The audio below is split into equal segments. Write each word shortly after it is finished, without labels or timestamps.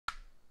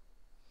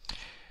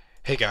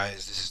Hey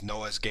guys, this is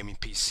Noah's Gaming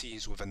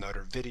PCs with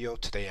another video.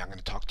 Today I'm going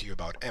to talk to you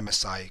about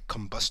MSI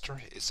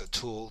Kombustor. It's a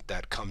tool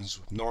that comes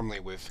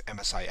normally with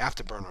MSI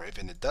Afterburner. If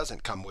it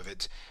doesn't come with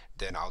it,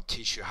 then I'll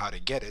teach you how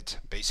to get it.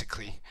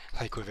 Basically,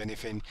 like with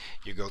anything,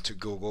 you go to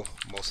Google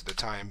most of the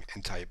time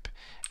and type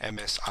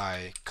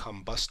MSI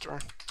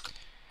Kombustor.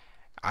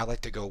 I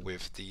like to go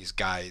with these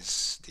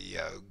guys, the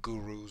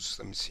gurus.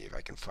 Let me see if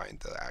I can find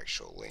the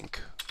actual link.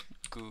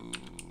 Guru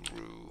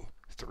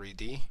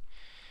 3D.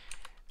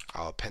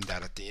 I'll append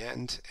that at the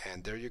end,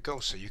 and there you go.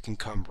 So you can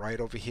come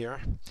right over here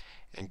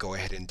and go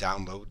ahead and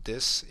download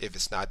this. If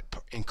it's not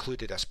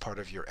included as part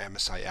of your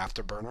MSI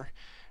Afterburner,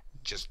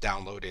 just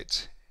download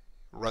it,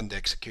 run the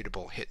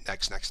executable, hit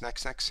next, next,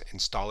 next, next,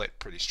 install it.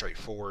 Pretty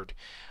straightforward.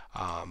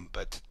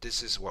 But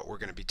this is what we're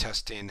going to be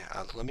testing.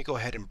 Let me go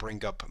ahead and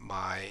bring up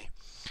my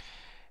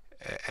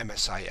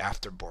MSI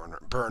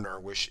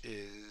Afterburner, which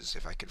is,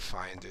 if I could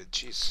find it.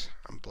 Jeez,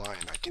 I'm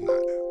blind. I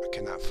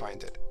cannot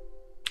find it.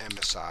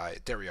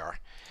 MSI. There we are.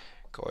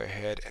 Go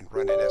ahead and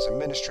run it as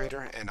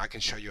administrator, and I can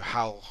show you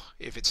how,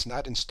 if it's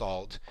not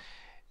installed,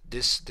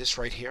 this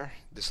right here,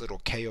 this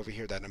little K over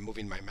here that I'm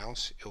moving my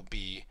mouse, it'll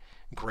be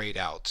grayed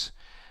out.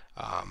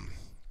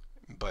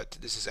 But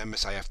this is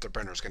MSI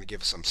Afterburner. Is going to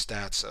give us some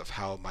stats of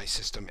how my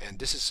system, and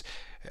this is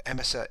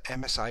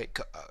MSI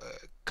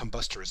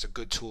Kombustor is a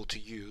good tool to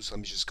use. Let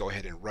me just go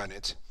ahead and run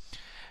it.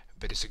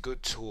 But it's a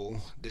good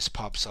tool. This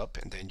pops up,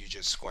 and then you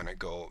just want to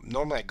go.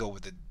 Normally I go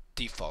with the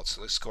default,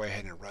 so let's go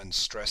ahead and run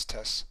stress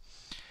tests.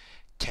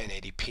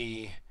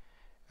 1080p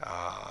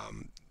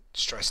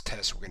stress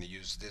test. We're going to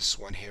use this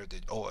one here, the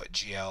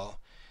GL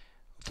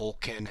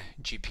Vulkan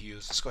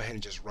GPUs. Let's go ahead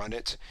and just run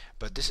it.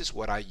 But this is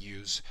what I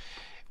use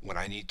when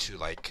I need to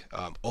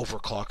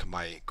overclock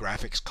my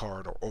graphics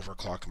card or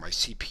overclock my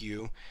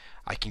CPU.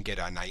 I can get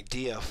an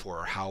idea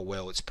for how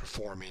well it's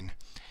performing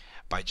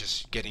by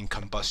just getting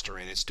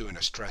Kombustor in. It's doing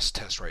a stress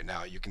test right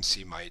now. You can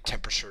see my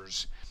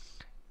temperatures,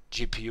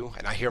 GPU,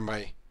 and I hear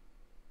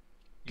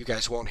you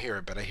guys won't hear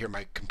it, but I hear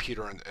my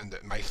computer and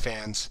my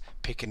fans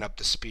picking up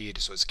the speed,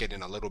 so it's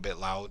getting a little bit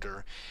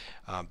louder.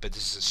 But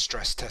this is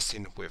stress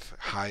testing with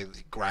high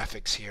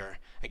graphics here.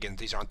 Again,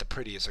 these aren't the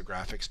prettiest of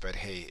graphics, but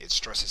hey, it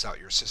stresses out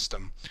your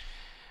system.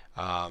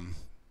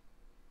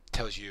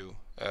 Tells you,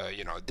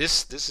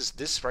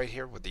 this right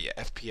here with the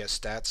FPS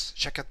stats.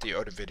 Check out the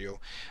other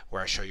video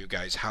where I show you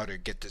guys how to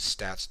get this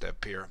stats to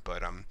appear.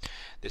 But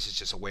this is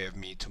just a way of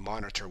me to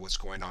monitor what's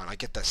going on. I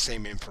get that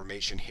same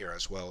information here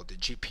as well. The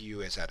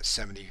GPU is at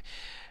 70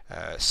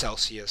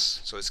 Celsius,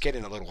 so it's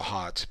getting a little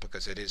hot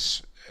because it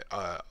is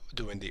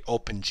doing the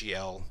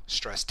OpenGL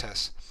stress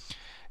test.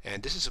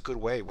 And this is a good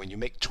way when you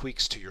make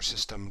tweaks to your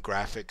system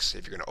graphics.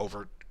 If you're going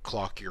to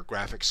overclock your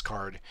graphics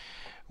card,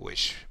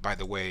 which, by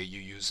the way, you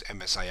use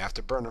MSI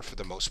Afterburner for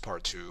the most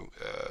part to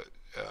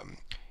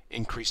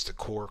increase the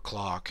core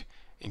clock,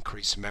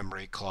 increase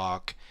memory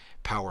clock,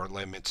 power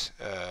limit.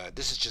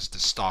 This is just the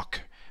stock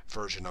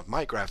version of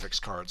my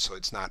graphics card, so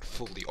it's not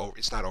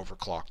it's not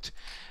overclocked.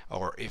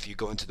 Or if you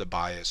go into the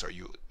BIOS or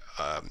you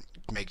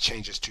make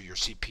changes to your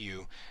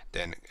CPU,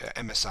 then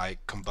MSI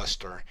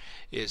Kombustor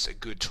is a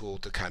good tool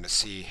to kind of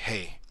see,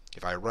 hey,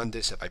 if I run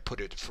this, if I put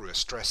it through a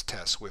stress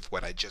test with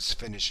what I just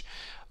finished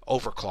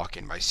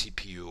overclocking my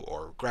CPU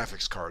or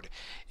graphics card,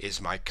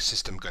 is my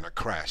system going to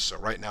crash? So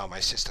right now my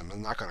system is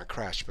not going to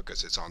crash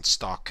because it's on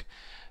stock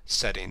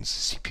settings,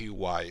 CPU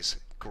wise,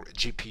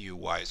 GPU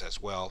wise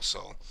as well.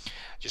 So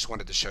just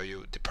wanted to show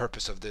you the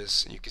purpose of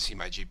this. And you can see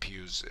my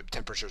GPU's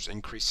temperatures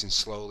increasing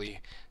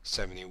slowly,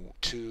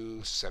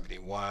 72,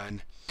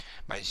 71.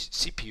 My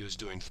CPU is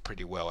doing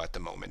pretty well at the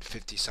moment,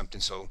 50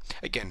 something. So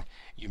again,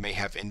 you may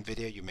have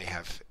NVIDIA, you may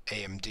have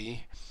AMD,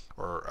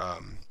 or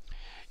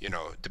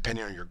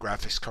depending on your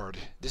graphics card.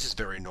 This is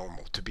very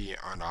normal to be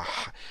on a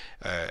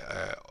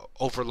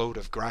overload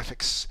of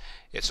graphics.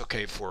 It's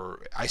okay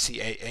for, I see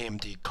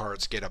AMD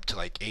cards get up to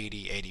like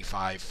 80,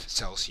 85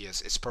 Celsius.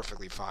 It's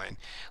perfectly fine.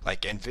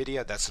 Like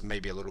NVIDIA, that's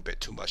maybe a little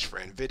bit too much for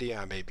NVIDIA.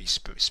 I may be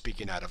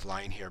speaking out of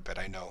line here, but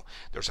I know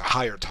there's a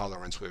higher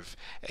tolerance with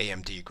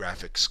AMD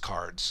graphics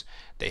cards.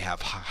 They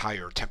have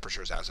higher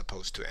temperatures as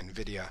opposed to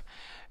NVIDIA.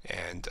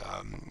 And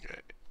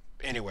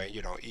anyway,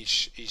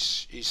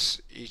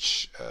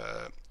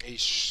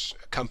 each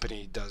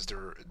company does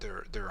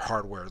their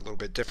hardware a little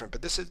bit different.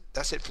 But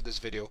that's it for this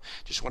video.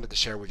 Just wanted to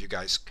share with you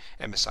guys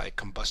MSI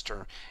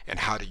Kombustor and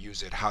how to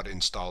use it, how to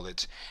install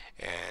it.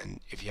 And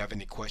if you have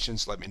any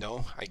questions, let me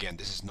know. Again,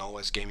 this is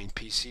Noah's Gaming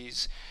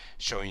PCs,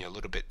 showing you a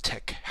little bit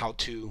tech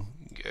how-to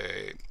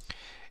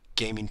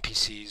gaming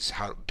PCs,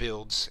 how it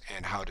builds,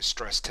 and how to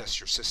stress test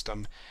your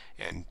system.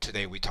 And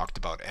today we talked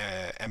about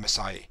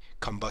MSI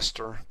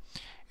Kombustor.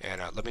 And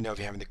let me know if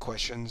you have any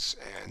questions,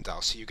 and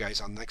I'll see you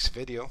guys on the next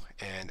video,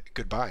 and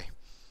goodbye.